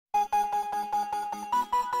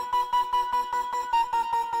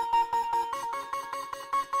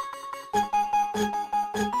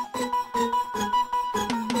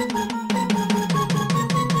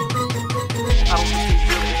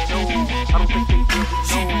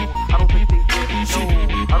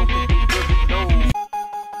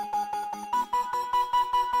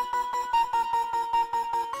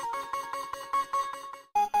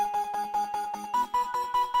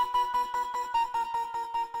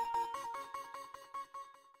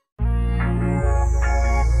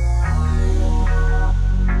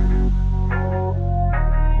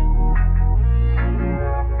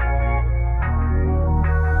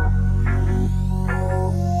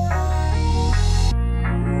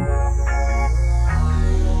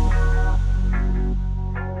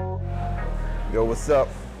what's up?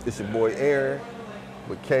 It's your boy Aaron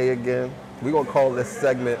with K again. We're gonna call this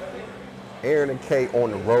segment Aaron and K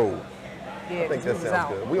on the road. Yeah, I think that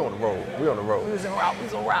sounds good. We on the road. We on the road. We was en route. We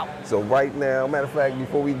was en route. So right now, matter of fact,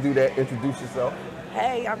 before we do that, introduce yourself.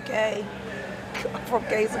 Hey, I'm Kay from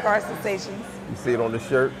K Cigar Sensations. You see it on the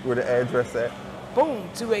shirt. Where the address at? Boom,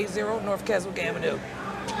 280 North Keswick Avenue,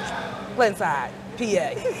 Glenside,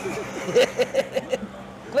 PA.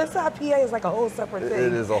 Glenside, PA is like a whole separate thing.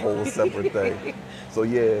 It is a whole separate thing. So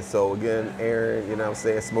yeah, so again, Aaron, you know what I'm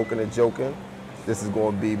saying, smoking and joking. This is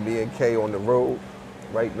going to be me and Kay on the road.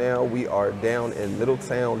 Right now, we are down in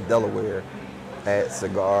Middletown, Delaware at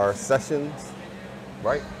Cigar Sessions,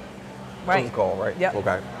 right? Right. It's called, right? Yep.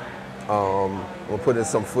 Okay. We'll put in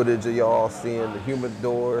some footage of y'all seeing the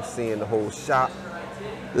humidor, seeing the whole shop.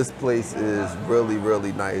 This place is really,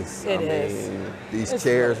 really nice. It is. These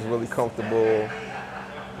chairs are really comfortable.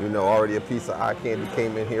 You know, already a piece of eye candy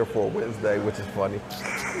came in here for a Wednesday, which is funny.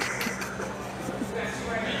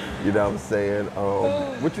 You know what I'm saying?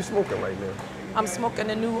 What you smoking right now? I'm smoking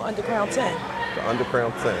the new Underground 10. The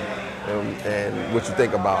Underground 10. And what you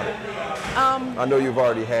think about it? I know you've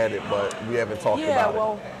already had it, but we haven't talked about it. Yeah,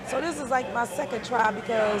 well, so this is like my second try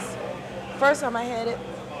because first time I had it,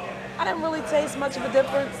 I didn't really taste much of a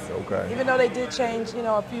difference. Okay. Even though they did change, you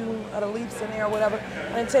know, a few of the leaves in there or whatever,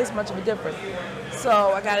 I didn't taste much of a difference. So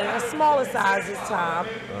I got it in a smaller size this time.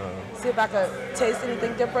 See if I could taste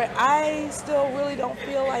anything different. I still really don't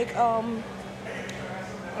feel like I'm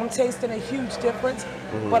tasting a huge difference,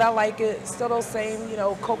 but I like it. Still those same, you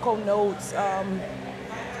know, cocoa notes,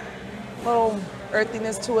 little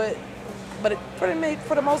earthiness to it. But for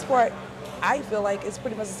the most part, I feel like it's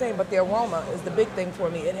pretty much the same, but the aroma is the big thing for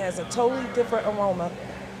me. It has a totally different aroma,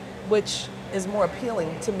 which is more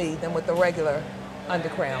appealing to me than with the regular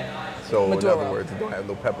Underground. So Maduro. in other words, it don't have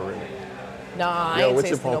no pepper in it. Nah, I ain't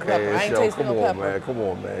tasting no pepper. I ain't tasting no pepper. Come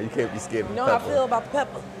on, man. You can't be scared of You know pepper. how I feel about the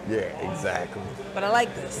pepper. Yeah, exactly. But I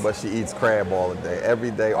like this. But she eats crab all the day,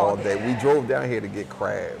 every day, all day. We drove down here to get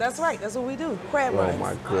crab. That's right. That's what we do. Crab Oh runs.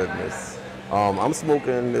 my goodness. I'm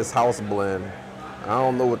smoking this house blend. I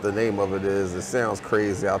don't know what the name of it is. It sounds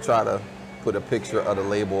crazy. I'll try to put a picture of the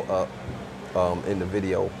label up in the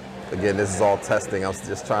video. Again, this is all testing. I'm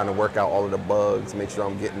just trying to work out all of the bugs, make sure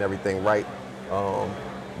I'm getting everything right.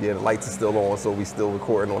 Yeah, the lights are still on, so we still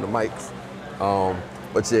recording on the mics.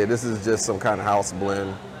 But yeah, this is just some kind of house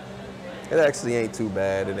blend. It actually ain't too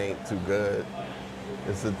bad. It ain't too good.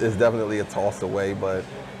 It's definitely a toss away, but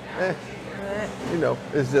you know,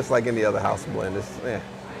 it's just like any other house blend. It's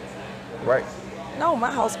right. No,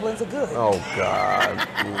 my house blends are good. Oh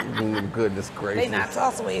God, goodness gracious. They not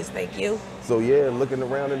tossaways, thank you. So yeah, looking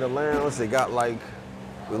around in the lounge, they got like,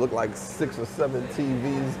 it look like 6 or 7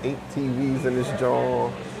 TVs, 8 TVs in this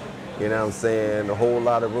joint. You know what I'm saying? A whole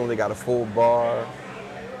lot of room. They got a full bar.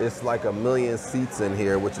 It's like 1 million seats in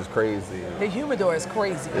here, which is crazy. The humidor is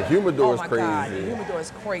crazy. The humidor is crazy. Oh my God, the humidor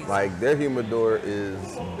is crazy. Like their humidor is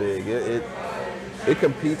big. It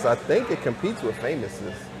competes. I think it competes with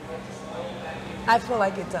Famous's. I feel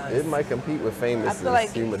like it does. It might compete with Famous's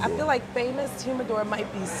humidor. I feel like Famous humidor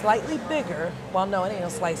might be slightly bigger. Well, no, it ain't no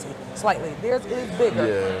slightly. Theirs is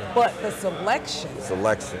bigger, but the selection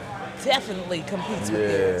definitely competes with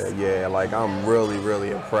theirs. Yeah. Like I'm really, really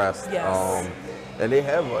impressed. Yes. And they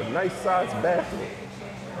have a nice sized bathroom.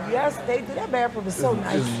 Yes, they do. That bathroom is so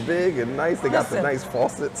nice. It's big and nice. They got the nice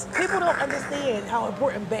faucets. People don't understand how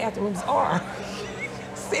important bathrooms are.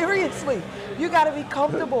 Seriously, you got to be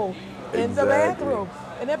comfortable in the bathroom,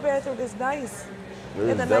 and that bathroom is nice.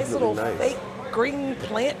 And a nice little fake green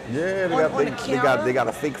plant. Yeah, on the counter. they got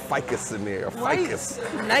a fake ficus in there. A ficus.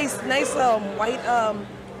 Nice white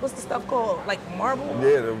what's the stuff called? Like marble?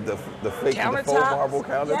 Yeah, the fake the faux marble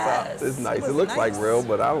countertop. Yes, it's nice. It looks like real,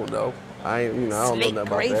 but I don't know. I don't know nothing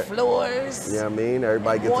about that. Floors. You know what I mean?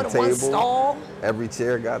 Everybody gets a table. One stall. Every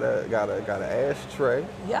chair got an ashtray.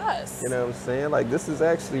 Yes. You know what I'm saying? Like this is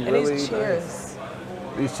actually really these chairs. Nice.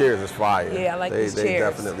 These chairs is fire. Yeah, I like these chairs. They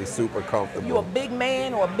definitely super comfortable. You a big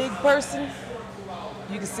man or a big person,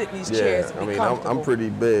 you can sit in these chairs and be comfortable. I'm pretty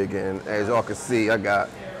big, and as y'all can see, I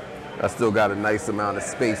still got a nice amount of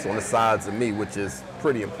space on the sides of me, which is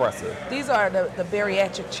pretty impressive. These are the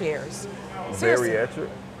bariatric chairs. Seriously. Bariatric?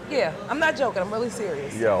 Yeah, I'm not joking. I'm really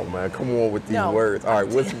serious. Yo, man, come on with these words. All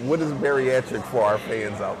right, what is bariatric for our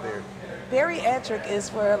fans out there? Bariatric is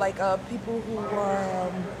for like people who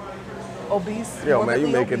are obese. Yo, man, you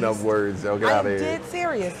making up words. Yo, get out of here. I'm dead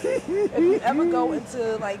serious. If you ever go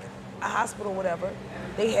into like a hospital or whatever,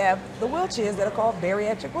 they have the wheelchairs that are called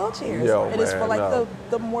bariatric wheelchairs. Yo, and it's for man, like no.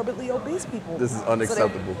 the morbidly obese people. This is So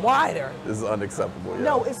unacceptable. they're wider. This is unacceptable, yo.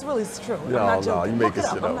 No, it's really true. I'm No, not no, joking. you Look making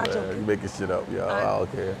it shit up. up, I'm not man. joking. You making shit up, yo. I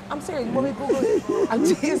don't care. I'm serious. You want me to Google it? I'm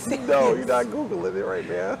dead serious. No, you're not Googling it right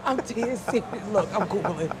now. I'm dead serious. Look, I'm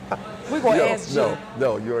Googling. We're going to ask G.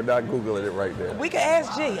 No, you're not Googling it right now. We can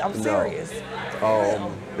ask G. I'm serious.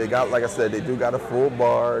 They got, like I said, they do got a full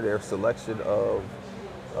bar. Their selection of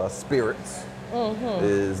spirits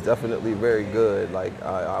is definitely very good. Like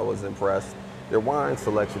I was impressed. Their wine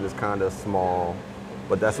selection is kind of small,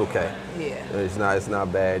 but that's okay. Yeah. It's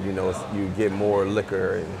not bad. You know, you get more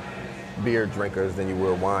liquor and beer drinkers than you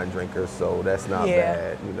will wine drinkers, so that's not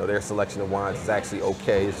bad. You know, their selection of wines is actually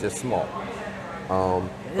okay. It's just small.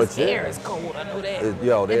 This air is cold. I know that.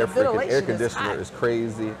 Yo, their the freaking air ventilation conditioner is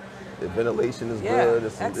crazy. The ventilation is good.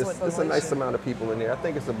 It's a nice amount of people in there. I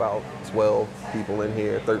think it's about 12 people in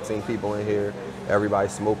here, 13 people in here.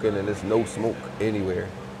 Everybody's smoking, and there's no smoke anywhere.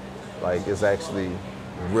 Like, it's actually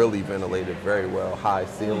really ventilated very well. High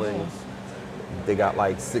ceilings. They got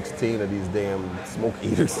like 16 of these damn smoke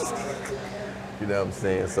eaters. You know what I'm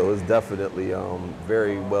saying? So it's definitely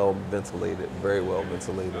very well ventilated, very well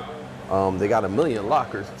ventilated. They got 1 million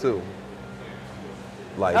lockers too.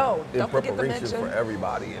 Like in preparation for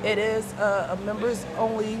everybody. It is a members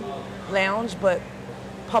only lounge, but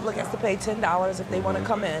public has to pay $10 if they want to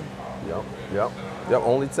come in. Yep.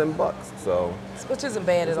 Only $10. So which isn't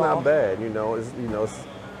bad at all. It's not bad, you know.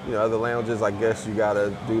 Other lounges, I guess you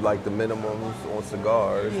gotta do like the minimums on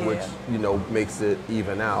cigars, which makes it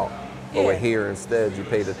even out. Over here, instead, you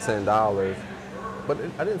pay the $10. But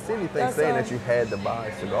I didn't see anything saying that you had to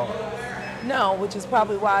buy cigars. No, which is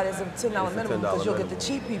probably why there's a $10 minimum, because you'll get the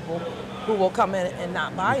cheap people who will come in and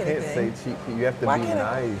not buy anything. You can't say cheap people. You have to be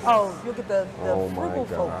nice. You'll get the frugal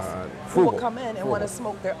folks who will come in and want to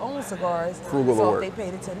smoke their own cigars. So if they pay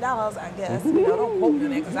the $10, I guess, don't quote me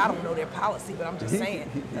on that because I don't know their policy, but I'm just saying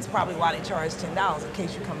that's probably why they charge $10 in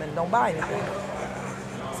case you come in and don't buy anything.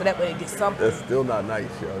 So that way they get something. That's still not nice,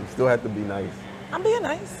 yo. You still have to be nice. I'm being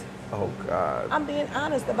nice. Oh, God. I'm being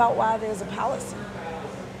honest about why there's a policy.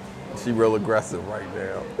 She real aggressive right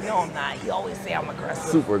now. No, I'm not. You always say I'm aggressive.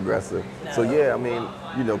 Super aggressive. No. So yeah, I mean,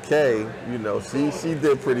 Kay, she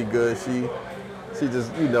did pretty good. She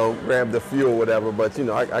just, grabbed the few or whatever. But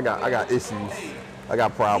I got issues. I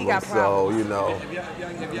got problems. So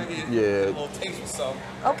yeah.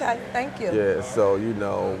 Okay, thank you. Yeah, so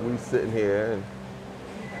we sitting here and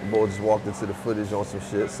boy just walked into the footage on some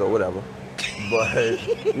shit. So whatever. But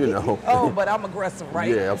Oh, but I'm aggressive, right?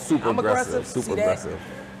 Yeah, I'm super aggressive. Super aggressive.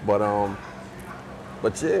 But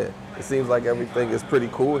yeah, it seems like everything is pretty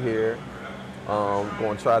cool here.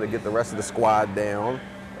 Going to try to get the rest of the squad down,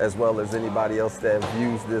 as well as anybody else that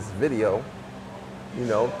views this video.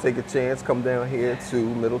 Take a chance, come down here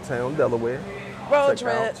to Middletown, Delaware. Road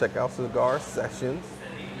trip. Check out Cigar Sessions.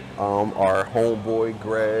 Our homeboy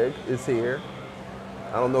Greg is here.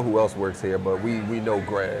 I don't know who else works here, but we know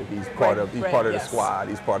Greg. He's part of the squad.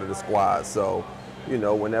 He's part of the squad. So,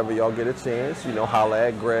 whenever y'all get a chance, holla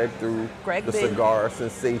at Greg through the Cigar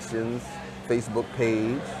Sensations Facebook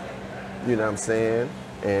page. You know what I'm saying?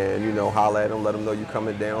 And, holla at him, let him know you're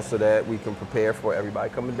coming down so that we can prepare for everybody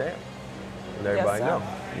coming down. And everybody know.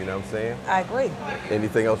 You know what I'm saying? I agree.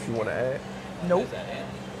 Anything else you want to add? Nope.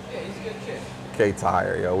 Kay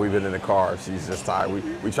tired, yo. We've been in the car. She's just tired.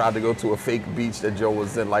 We tried to go to a fake beach that Joe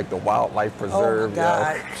was in, like the wildlife preserve. Oh, my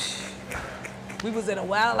God. We was in a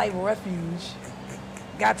wildlife refuge.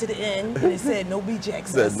 Got to the end, and it said no beach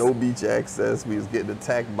access. Said no beach access. We was getting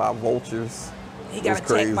attacked by vultures. He got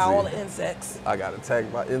attacked by all the insects. I got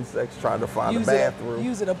attacked by insects trying to find a bathroom.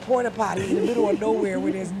 Using a porta potty in the middle of nowhere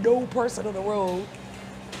where there's no person on the road.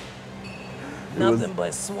 Nothing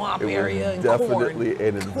but swamp area and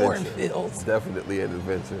cornfields. Definitely an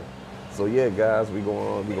adventure. So yeah, guys, we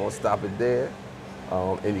gonna stop it there.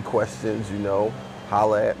 Any questions,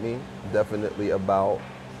 holla at me. Definitely about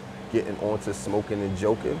getting onto Smoking and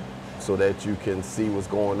Joking, so that you can see what's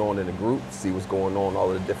going on in the group, see what's going on, all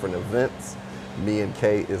of the different events. Me and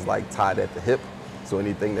Kay is like tied at the hip, so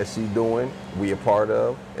anything that she's doing, we a part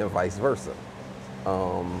of, and vice versa.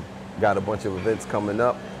 Got a bunch of events coming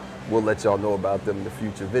up. We'll let y'all know about them in the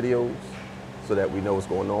future videos so that we know what's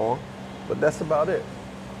going on. But that's about it.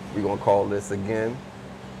 We're going to call this again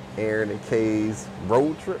Aaron and Kay's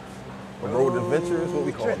Road Trips. Or Road Adventures, what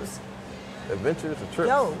we call this? Adventures or trips?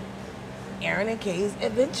 Yo, Aaron and Kay's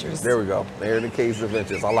Adventures. There we go. Aaron and Kay's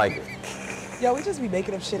Adventures. I like it. Yo, we just be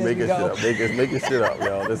making up shit as we go. Making shit up,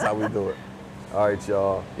 y'all. That's how we do it. All right,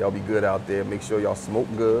 y'all. Y'all be good out there. Make sure y'all smoke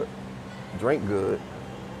good, drink good,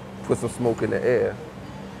 put some smoke in the air.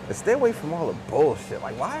 And stay away from all the bullshit.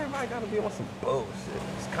 Like, why everybody gotta be on some bullshit?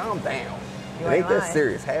 Just calm down. You It ain't that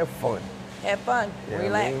serious. Have fun. Have fun. You know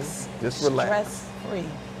Relax. what I mean? Just relax. Stress free.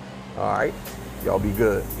 All right. Y'all be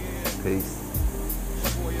good. Peace.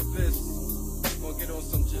 For your business. Gonna get on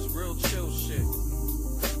some just real chill shit.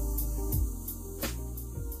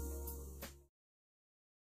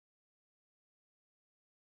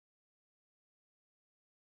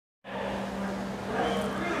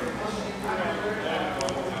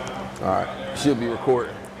 All right. She'll be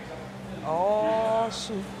recording. Oh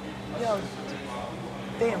shoot. Yo.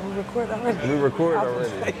 Damn, we recorded already. We recorded I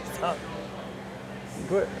was already. gonna say something.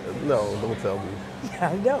 What? No, don't tell me. Yeah,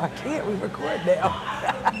 I know, I can't. We record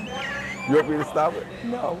now. You want me to stop it?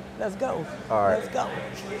 No, let's go. All right. Let's go.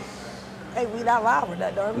 Hey, we not live with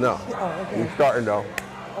that, are we? No. Oh, okay. We're starting though.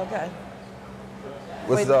 Okay.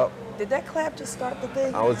 What's Wait, up? Did that clap just start the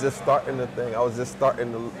thing? I was just starting the thing. I was just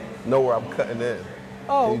starting to know where I'm cutting in.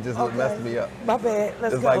 Oh, You just okay. messed me up. My bad.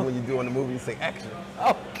 Let's It's go. like when you do in the movie, you say action.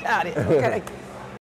 Oh, got it. Okay.